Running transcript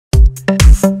Here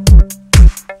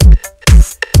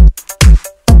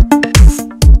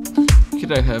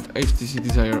I have HTC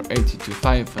Desire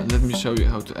 8025 and let me show you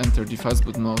how to enter the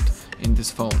Fastboot mode in this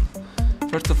phone.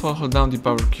 First of all, hold down the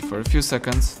power key for a few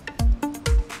seconds.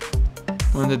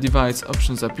 When the device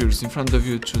options appears in front of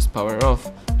you, choose power off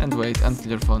and wait until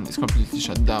your phone is completely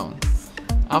shut down.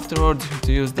 Afterwards, you have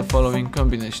to use the following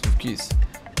combination of keys: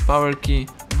 power key,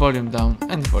 volume down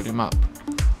and volume up.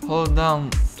 Hold down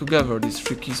together these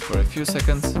three keys for a few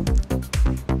seconds.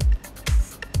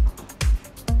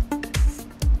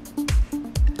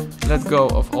 Let go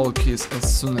of all keys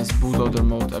as soon as bootloader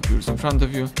mode appears in front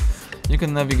of you. You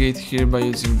can navigate here by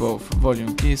using both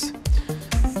volume keys.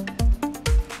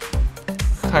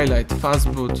 Highlight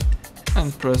Fastboot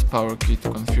and press power key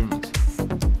to confirm it.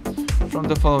 From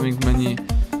the following menu,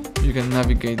 you can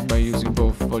navigate by using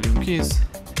both volume keys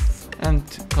and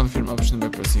confirm option by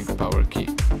pressing power key.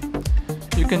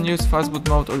 You can use Fastboot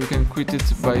mode or you can quit it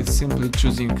by simply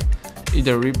choosing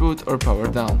either reboot or power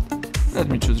down. Let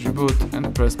me choose reboot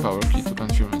and press power key to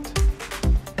confirm it.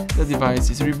 The device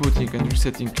is rebooting and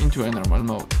resetting into a normal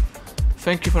mode.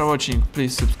 Thank you for watching,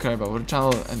 please subscribe our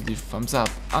channel and leave thumbs up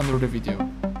under the video.